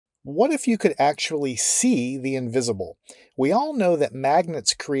What if you could actually see the invisible? We all know that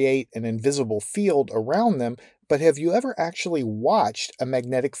magnets create an invisible field around them, but have you ever actually watched a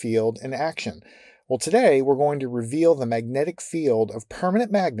magnetic field in action? Well, today we're going to reveal the magnetic field of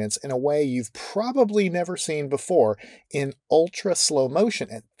permanent magnets in a way you've probably never seen before in ultra slow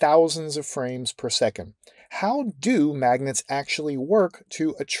motion at thousands of frames per second. How do magnets actually work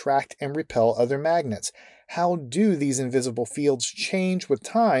to attract and repel other magnets? How do these invisible fields change with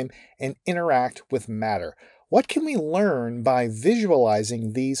time and interact with matter? What can we learn by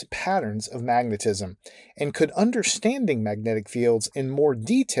visualizing these patterns of magnetism? And could understanding magnetic fields in more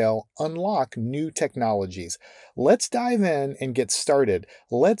detail unlock new technologies? Let's dive in and get started.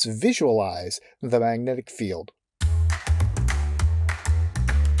 Let's visualize the magnetic field.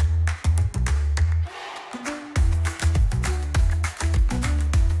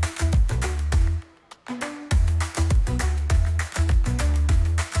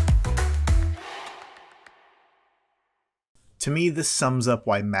 To me, this sums up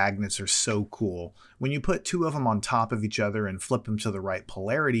why magnets are so cool. When you put two of them on top of each other and flip them to the right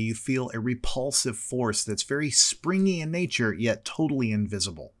polarity, you feel a repulsive force that's very springy in nature, yet totally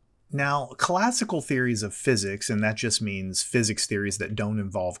invisible. Now, classical theories of physics, and that just means physics theories that don't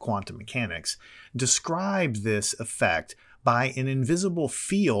involve quantum mechanics, describe this effect by an invisible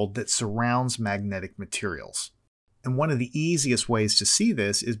field that surrounds magnetic materials. And one of the easiest ways to see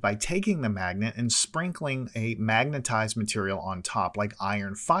this is by taking the magnet and sprinkling a magnetized material on top, like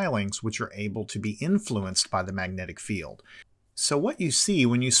iron filings, which are able to be influenced by the magnetic field. So what you see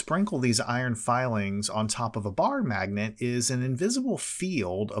when you sprinkle these iron filings on top of a bar magnet is an invisible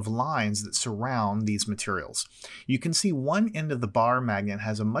field of lines that surround these materials. You can see one end of the bar magnet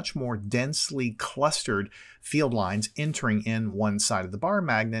has a much more densely clustered field lines entering in one side of the bar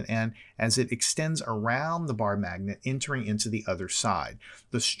magnet, and as it extends around the bar magnet, entering into the other side.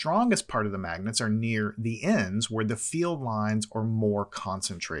 The strongest part of the magnets are near the ends where the field lines are more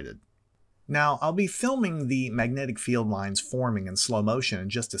concentrated. Now, I'll be filming the magnetic field lines forming in slow motion in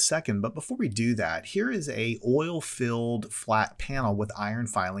just a second, but before we do that, here is a oil-filled flat panel with iron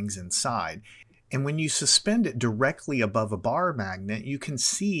filings inside. And when you suspend it directly above a bar magnet, you can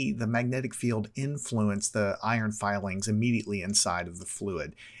see the magnetic field influence the iron filings immediately inside of the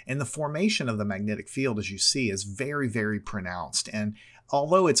fluid. And the formation of the magnetic field, as you see, is very, very pronounced. And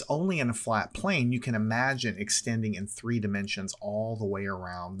although it's only in a flat plane, you can imagine extending in 3 dimensions all the way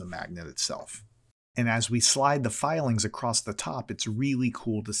around the magnet itself. And as we slide the filings across the top, it's really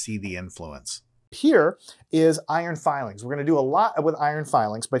cool to see the influence. Here is iron filings. We're going to do a lot with iron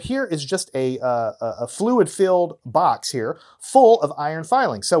filings, but here is just a fluid-filled box here full of iron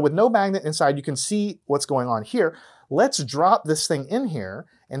filings. So with no magnet inside, you can see what's going on here. Let's drop this thing in here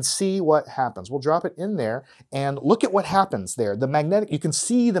and see what happens. We'll drop it in there and look at what happens there. You can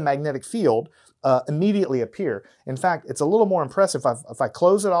see the magnetic field immediately appear. In fact, it's a little more impressive if I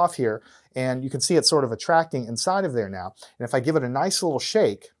close it off here, and you can see it's sort of attracting inside of there now. And if I give it a nice little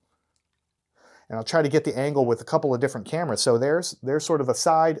shake, and I'll try to get the angle with a couple of different cameras. So there's sort of a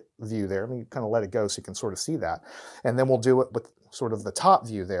side view there. Let me kind of let it go so you can sort of see that. And then we'll do it with sort of the top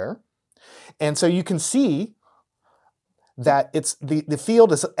view there. And so you can see that the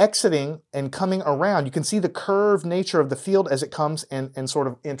field is exiting and coming around. You can see the curved nature of the field as it comes and sort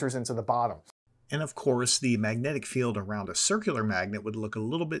of enters into the bottom. And of course, the magnetic field around a circular magnet would look a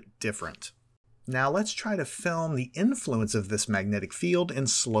little bit different. Now let's try to film the influence of this magnetic field in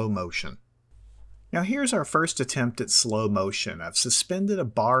slow motion. Now here's our first attempt at slow motion. I've suspended a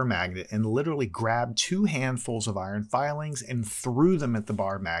bar magnet and literally grabbed 2 handfuls of iron filings and threw them at the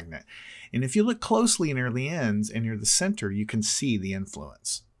bar magnet. And if you look closely near the ends and near the center, you can see the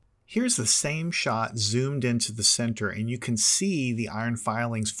influence. Here's the same shot zoomed into the center, and you can see the iron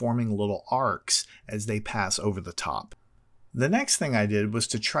filings forming little arcs as they pass over the top. The next thing I did was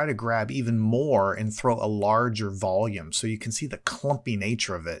to try to grab even more and throw a larger volume so you can see the clumpy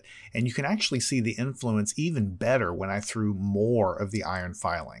nature of it, and you can actually see the influence even better when I threw more of the iron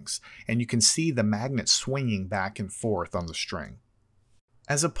filings, and you can see the magnet swinging back and forth on the string.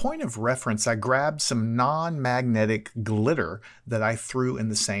 As a point of reference, I grabbed some non-magnetic glitter that I threw in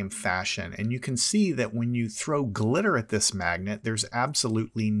the same fashion. And you can see that when you throw glitter at this magnet, there's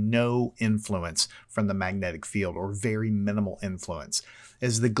absolutely no influence from the magnetic field, or very minimal influence.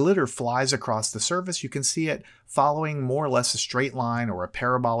 As the glitter flies across the surface, you can see it following more or less a straight line or a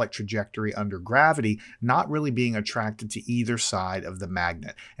parabolic trajectory under gravity, not really being attracted to either side of the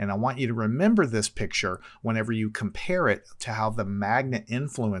magnet. And I want you to remember this picture whenever you compare it to how the magnet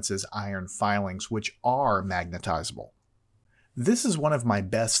influences iron filings, which are magnetizable. This is one of my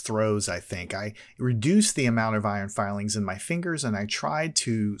best throws, I think. I reduced the amount of iron filings in my fingers and I tried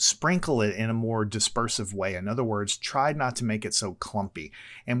to sprinkle it in a more dispersive way. In other words, tried not to make it so clumpy.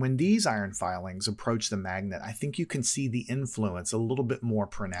 And when these iron filings approach the magnet, I think you can see the influence a little bit more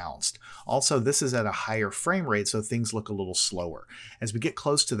pronounced. Also, this is at a higher frame rate, so things look a little slower. As we get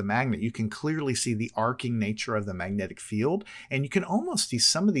close to the magnet, you can clearly see the arcing nature of the magnetic field, and you can almost see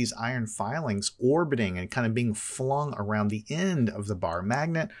some of these iron filings orbiting and kind of being flung around the end of the bar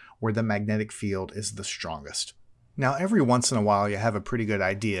magnet where the magnetic field is the strongest. Now, every once in a while you have a pretty good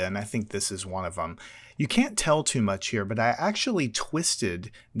idea, and I think this is one of them. You can't tell too much here, but I actually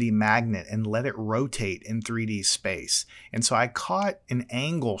twisted the magnet and let it rotate in 3D space. And so I caught an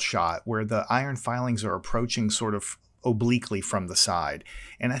angle shot where the iron filings are approaching sort of obliquely from the side.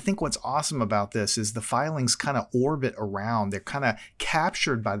 And I think what's awesome about this is the filings kind of orbit around. They're kind of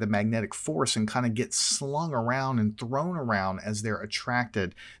captured by the magnetic force and kind of get slung around and thrown around as they're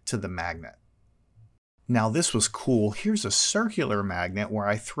attracted to the magnet. Now this was cool. Here's a circular magnet where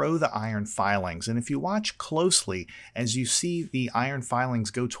I throw the iron filings, and if you watch closely, as you see the iron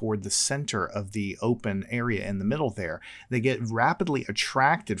filings go toward the center of the open area in the middle there, they get rapidly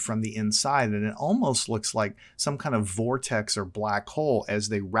attracted from the inside, and it almost looks like some kind of vortex or black hole as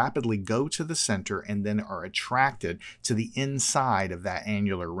they rapidly go to the center and then are attracted to the inside of that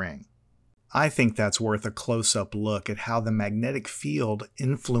annular ring. I think that's worth a close-up look at how the magnetic field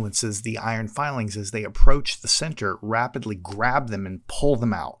influences the iron filings as they approach the center, rapidly grab them and pull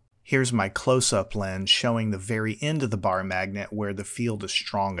them out. Here's my close-up lens showing the very end of the bar magnet where the field is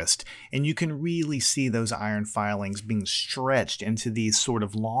strongest, and you can really see those iron filings being stretched into these sort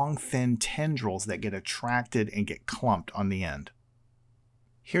of long, thin tendrils that get attracted and get clumped on the end.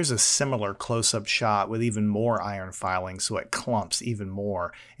 Here's a similar close-up shot with even more iron filings, so it clumps even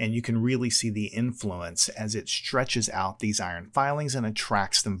more, and you can really see the influence as it stretches out these iron filings and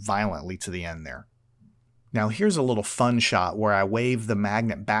attracts them violently to the end there. Now here's a little fun shot where I wave the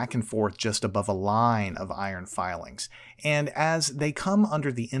magnet back and forth just above a line of iron filings. And as they come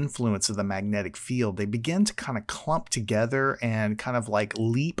under the influence of the magnetic field, they begin to kind of clump together and kind of like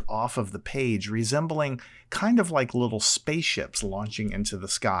leap off of the page, resembling kind of like little spaceships launching into the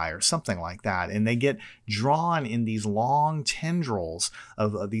sky or something like that. And they get drawn in these long tendrils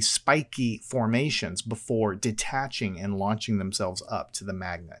of these spiky formations before detaching and launching themselves up to the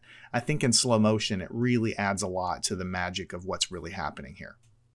magnet. I think in slow motion, it really adds a lot to the magic of what's really happening here.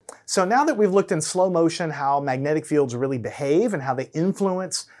 So now that we've looked in slow motion how magnetic fields really behave and how they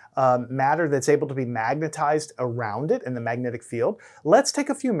influence matter that's able to be magnetized around it in the magnetic field, let's take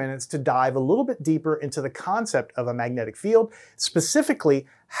a few minutes to dive a little bit deeper into the concept of a magnetic field. Specifically,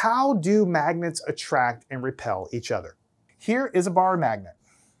 how do magnets attract and repel each other? Here is a bar magnet,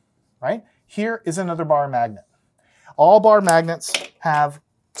 right? Here is another bar magnet. All bar magnets have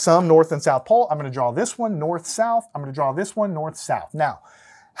some north and south pole. I'm going to draw this one north-south. I'm going to draw this one north-south. Now,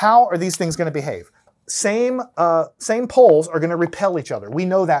 how are these things going to behave? Same poles are going to repel each other. We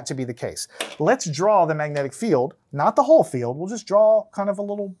know that to be the case. Let's draw the magnetic field, not the whole field. We'll just draw kind of a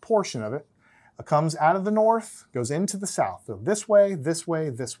little portion of it. It comes out of the north, goes into the south. So this way, this way,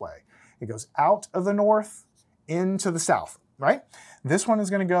 this way. It goes out of the north, into the south, right? This one is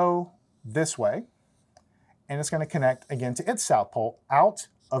going to go this way, and it's going to connect again to its south pole, out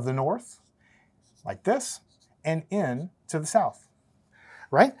of the north, like this, and in to the south.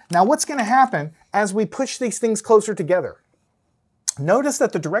 Right? Now what's going to happen as we push these things closer together? Notice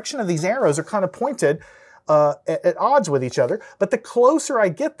that the direction of these arrows are kind of pointed at odds with each other, but the closer I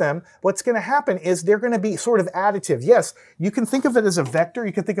get them, what's going to happen is they're going to be sort of additive. Yes, you can think of it as a vector.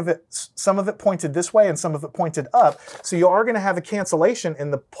 You can think of it, some of it pointed this way and some of it pointed up. So you are going to have a cancellation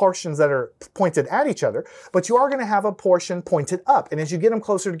in the portions that are pointed at each other, but you are going to have a portion pointed up. And as you get them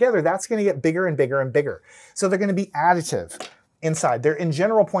closer together, that's going to get bigger and bigger and bigger. So they're going to be additive inside. They're in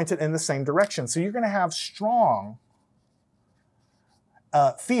general pointed in the same direction. So you're going to have strong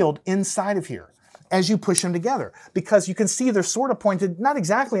field inside of here as you push them together, because you can see they're sort of pointed not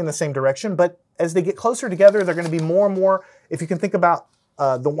exactly in the same direction, but as they get closer together, they're going to be more and more, if you can think about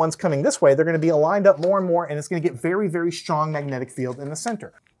the ones coming this way, they're going to be aligned up more and more, and it's going to get very, very strong magnetic field in the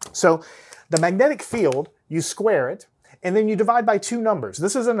center. So the magnetic field, you square it, and then you divide by two numbers.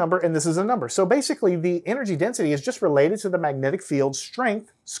 This is a number and this is a number. So basically the energy density is just related to the magnetic field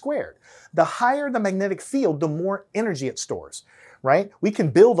strength squared. The higher the magnetic field, the more energy it stores, right? We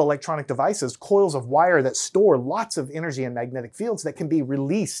can build electronic devices, coils of wire that store lots of energy in magnetic fields that can be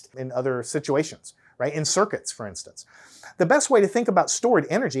released in other situations, right? In circuits, for instance. The best way to think about stored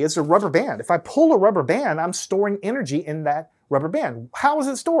energy is a rubber band. If I pull a rubber band, I'm storing energy in that rubber band. How is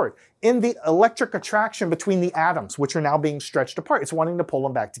it stored? In the electric attraction between the atoms, which are now being stretched apart. It's wanting to pull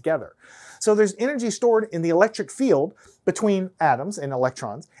them back together. So there's energy stored in the electric field between atoms and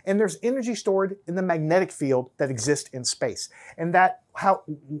electrons, and there's energy stored in the magnetic field that exists in space. And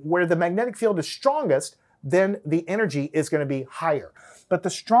where the magnetic field is strongest, then the energy is going to be higher. But the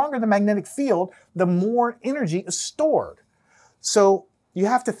stronger the magnetic field, the more energy is stored. So you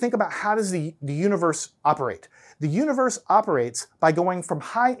have to think about, how does the universe operate? The universe operates by going from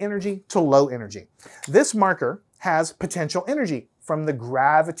high energy to low energy. This marker has potential energy from the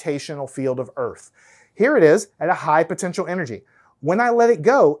gravitational field of Earth. Here it is at a high potential energy. When I let it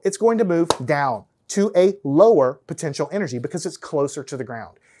go, it's going to move down to a lower potential energy because it's closer to the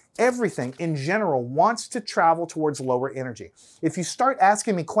ground. Everything in general wants to travel towards lower energy. If you start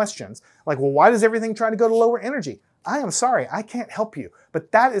asking me questions like, well, why does everything try to go to lower energy? I am sorry, I can't help you,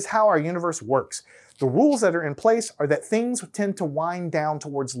 but that is how our universe works. The rules that are in place are that things tend to wind down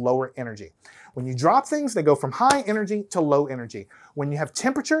towards lower energy. When you drop things, they go from high energy to low energy. When you have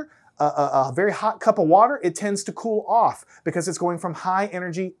temperature, a very hot cup of water, it tends to cool off because it's going from high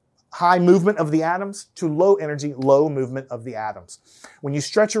energy, high movement of the atoms, to low energy, low movement of the atoms. When you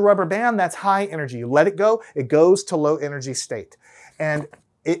stretch a rubber band, that's high energy. You let it go, it goes to low energy state. And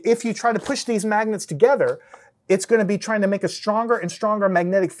if you try to push these magnets together, it's going to be trying to make a stronger and stronger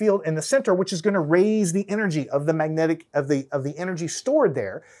magnetic field in the center, which is going to raise the energy of the energy stored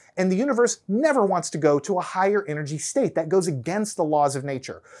there. And the universe never wants to go to a higher energy state. That goes against the laws of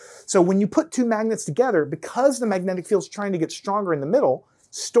nature. So when you put two magnets together, because the magnetic field is trying to get stronger in the middle,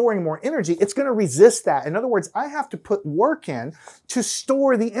 storing more energy, it's going to resist that. In other words, I have to put work in to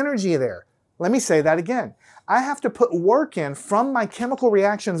store the energy there. Let me say that again. I have to put work in from my chemical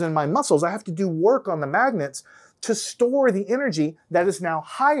reactions in my muscles. I have to do work on the magnets to store the energy that is now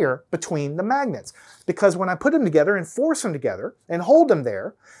higher between the magnets. Because when I put them together and force them together and hold them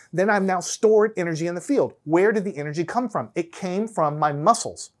there, then I've now stored energy in the field. Where did the energy come from? It came from my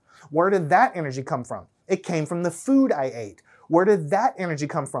muscles. Where did that energy come from? It came from the food I ate. Where did that energy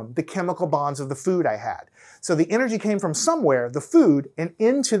come from? The chemical bonds of the food I had. So the energy came from somewhere, the food, and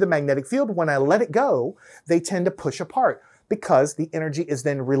into the magnetic field. When I let it go, they tend to push apart because the energy is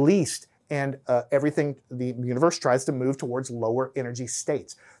then released, and the universe tries to move towards lower energy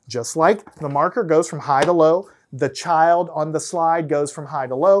states. Just like the marker goes from high to low, the child on the slide goes from high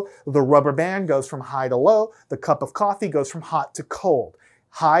to low, the rubber band goes from high to low, the cup of coffee goes from hot to cold.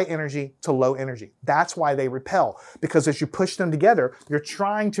 High energy to low energy. That's why they repel, because as you push them together, you're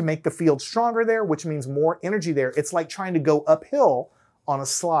trying to make the field stronger there, which means more energy there. It's like trying to go uphill on a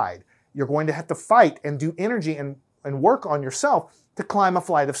slide. You're going to have to fight and do energy and work on yourself to climb a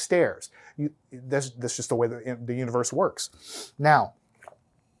flight of stairs. That's just the way the universe works. Now,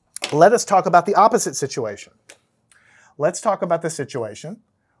 let us talk about the opposite situation. Let's talk about the situation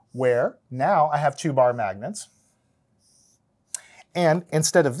where now I have two bar magnets. And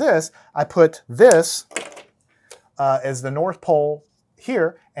instead of this, I put this as the North Pole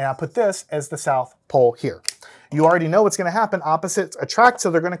here, and I put this as the South Pole here. You already know what's going to happen. Opposites attract, so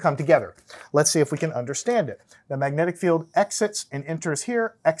they're going to come together. Let's see if we can understand it. The magnetic field exits and enters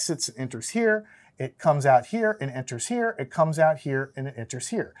here, exits and enters here. It comes out here and enters here. It comes out here and it enters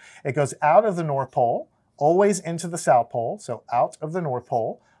here. It goes out of the North Pole, always into the South Pole. So out of the North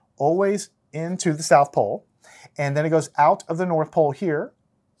Pole, always into the South Pole. And then it goes out of the North Pole here,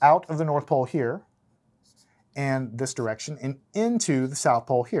 out of the North Pole here, and this direction, and into the South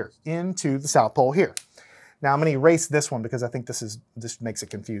Pole here, into the South Pole here. Now I'm going to erase this one because I think this makes it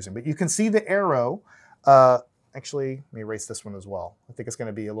confusing. But you can see the arrow. Actually, let me erase this one as well. I think it's going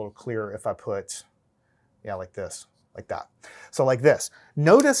to be a little clearer if I put, yeah, like this, like that. So like this.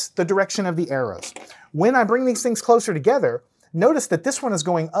 Notice the direction of the arrows. When I bring these things closer together, notice that this one is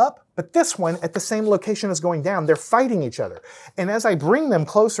going up, but this one at the same location is going down. They're fighting each other. And as I bring them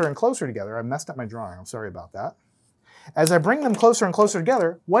closer and closer together, I messed up my drawing, I'm sorry about that. As I bring them closer and closer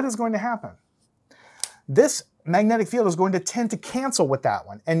together, what is going to happen? This magnetic field is going to tend to cancel with that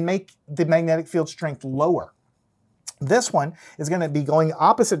one and make the magnetic field strength lower. This one is going to be going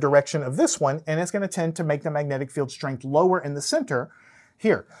opposite direction of this one, and it's going to tend to make the magnetic field strength lower in the center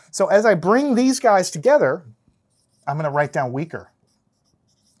here. So as I bring these guys together, I'm going to write down weaker.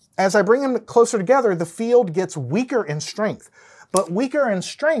 As I bring them closer together, the field gets weaker in strength. But weaker in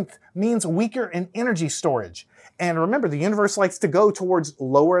strength means weaker in energy storage. And remember, the universe likes to go towards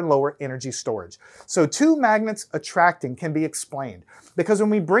lower and lower energy storage. So two magnets attracting can be explained. Because when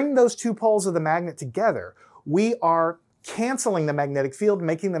we bring those two poles of the magnet together, we are canceling the magnetic field,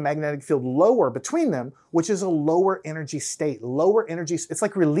 making the magnetic field lower between them, which is a lower energy state. Lower energy, it's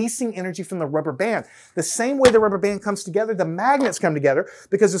like releasing energy from the rubber band. The same way the rubber band comes together, the magnets come together,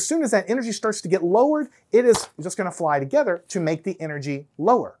 because as soon as that energy starts to get lowered, it is just going to fly together to make the energy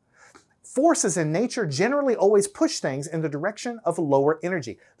lower. Forces in nature generally always push things in the direction of lower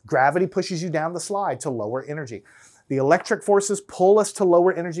energy. Gravity pushes you down the slide to lower energy. The electric forces pull us to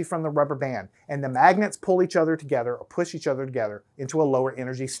lower energy from the rubber band, and the magnets pull each other together or push each other together into a lower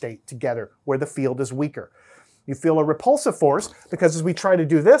energy state together where the field is weaker. You feel a repulsive force because as we try to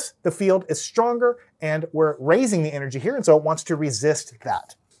do this, the field is stronger and we're raising the energy here, and so it wants to resist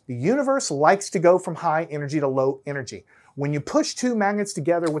that. The universe likes to go from high energy to low energy. When you push two magnets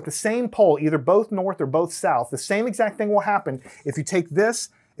together with the same pole, either both north or both south, the same exact thing will happen if you take this.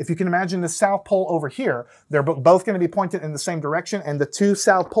 If you can imagine the south pole over here, they're both going to be pointed in the same direction, and the two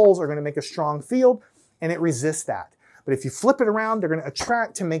south poles are going to make a strong field, and it resists that. But if you flip it around, they're going to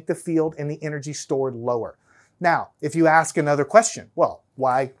attract to make the field and the energy stored lower. Now, if you ask another question, well,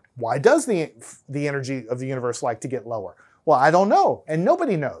 why does the energy of the universe like to get lower? Well, I don't know, and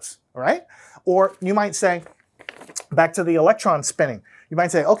nobody knows, all right? Or you might say, back to the electron spinning. You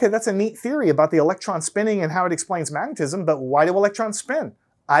might say, okay, that's a neat theory about the electron spinning and how it explains magnetism, but why do electrons spin?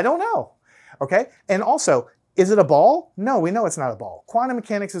 I don't know, okay? And also, is it a ball? No, we know it's not a ball. Quantum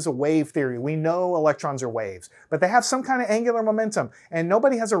mechanics is a wave theory. We know electrons are waves, but they have some kind of angular momentum, and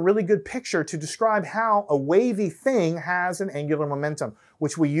nobody has a really good picture to describe how a wavy thing has an angular momentum,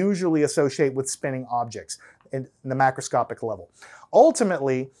 which we usually associate with spinning objects in the macroscopic level.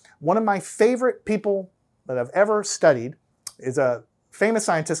 Ultimately, one of my favorite people that I've ever studied is a famous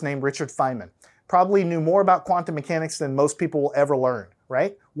scientist named Richard Feynman. Probably knew more about quantum mechanics than most people will ever learn,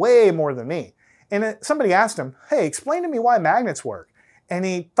 right? Way more than me. And somebody asked him, hey, explain to me why magnets work. And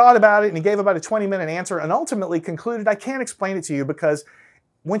he thought about it and he gave about a 20-minute answer and ultimately concluded, I can't explain it to you because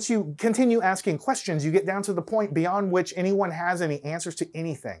once you continue asking questions, you get down to the point beyond which anyone has any answers to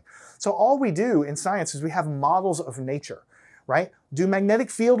anything. So all we do in science is we have models of nature, right? Do magnetic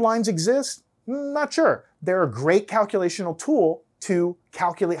field lines exist? Not sure. They're a great calculational tool to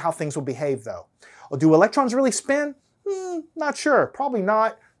calculate how things will behave though. Do electrons really spin? Not sure, probably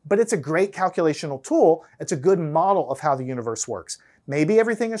not, but it's a great calculational tool. It's a good model of how the universe works. Maybe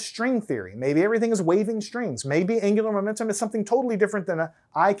everything is string theory. Maybe everything is waving strings. Maybe angular momentum is something totally different than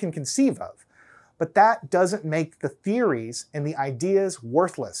I can conceive of. But that doesn't make the theories and the ideas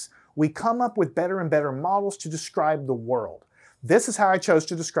worthless. We come up with better and better models to describe the world. This is how I chose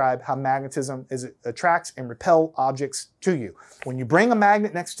to describe how magnetism attracts and repels objects to you. When you bring a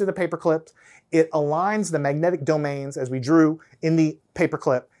magnet next to the paperclip, it aligns the magnetic domains as we drew in the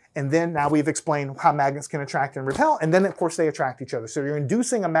paperclip, and then now we've explained how magnets can attract and repel, and then of course they attract each other. So you're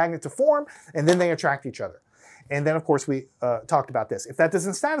inducing a magnet to form, and then they attract each other. And then of course we talked about this. If that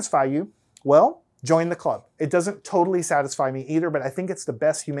doesn't satisfy you, well, join the club. It doesn't totally satisfy me either, but I think it's the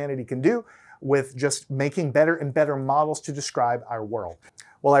best humanity can do with just making better and better models to describe our world.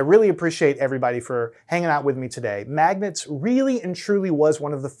 Well, I really appreciate everybody for hanging out with me today. Magnets really and truly was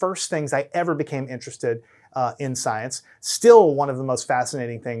one of the first things I ever became interested in science. Still one of the most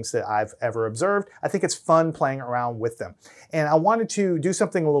fascinating things that I've ever observed. I think it's fun playing around with them. And I wanted to do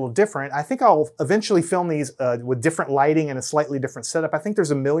something a little different. I think I'll eventually film these with different lighting and a slightly different setup. I think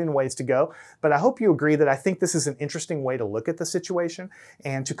there's a million ways to go, but I hope you agree that I think this is an interesting way to look at the situation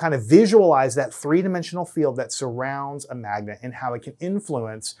and to kind of visualize that three-dimensional field that surrounds a magnet and how it can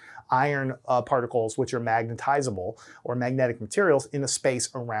influence iron particles, which are magnetizable or magnetic materials in a space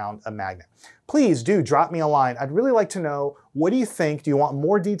around a magnet. Please do drop me a line. I'd really like to know, what do you think? Do you want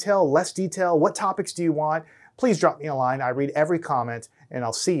more detail, less detail? What topics do you want? Please drop me a line. I read every comment, and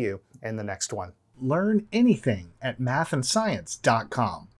I'll see you in the next one. Learn anything at mathandscience.com.